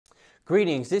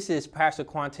Greetings, this is Pastor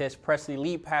Quantes Presley,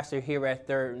 lead pastor here at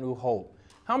Third New Hope.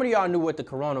 How many of y'all knew what the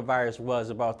coronavirus was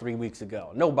about 3 weeks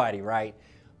ago? Nobody, right?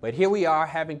 But here we are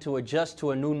having to adjust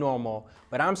to a new normal,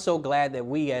 but I'm so glad that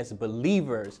we as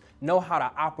believers know how to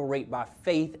operate by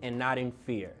faith and not in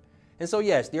fear. And so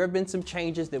yes, there have been some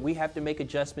changes that we have to make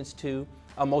adjustments to.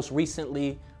 Most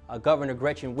recently, Governor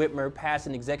Gretchen Whitmer passed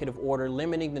an executive order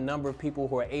limiting the number of people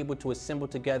who are able to assemble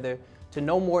together to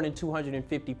no more than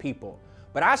 250 people.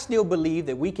 But I still believe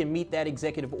that we can meet that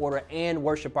executive order and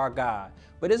worship our God.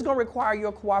 But it's going to require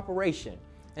your cooperation.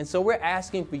 And so we're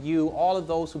asking for you, all of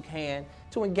those who can,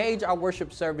 to engage our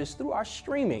worship service through our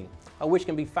streaming, which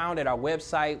can be found at our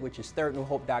website, which is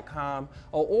thirdnewhope.com,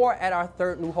 or at our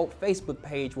Third New Hope Facebook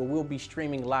page, where we'll be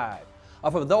streaming live.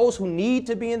 For those who need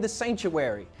to be in the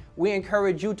sanctuary, we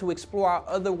encourage you to explore our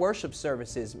other worship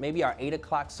services, maybe our 8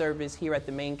 o'clock service here at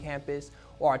the main campus,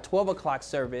 or our 12 o'clock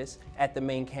service at the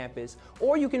main campus,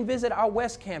 or you can visit our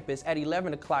West Campus at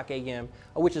 11 o'clock a.m.,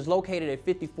 which is located at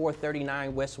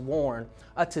 5439 West Warren,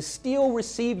 to still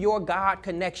receive your God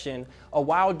connection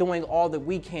while doing all that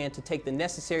we can to take the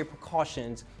necessary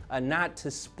precautions not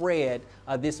to spread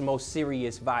this most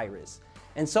serious virus.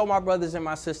 And so, my brothers and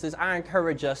my sisters, I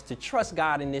encourage us to trust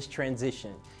God in this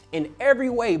transition. In every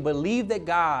way, believe that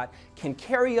God can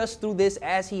carry us through this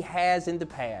as He has in the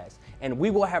past. And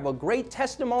we will have a great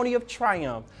testimony of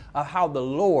triumph of how the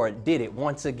Lord did it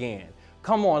once again.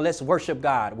 Come on, let's worship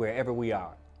God wherever we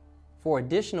are. For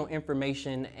additional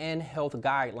information and health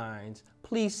guidelines,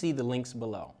 please see the links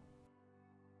below.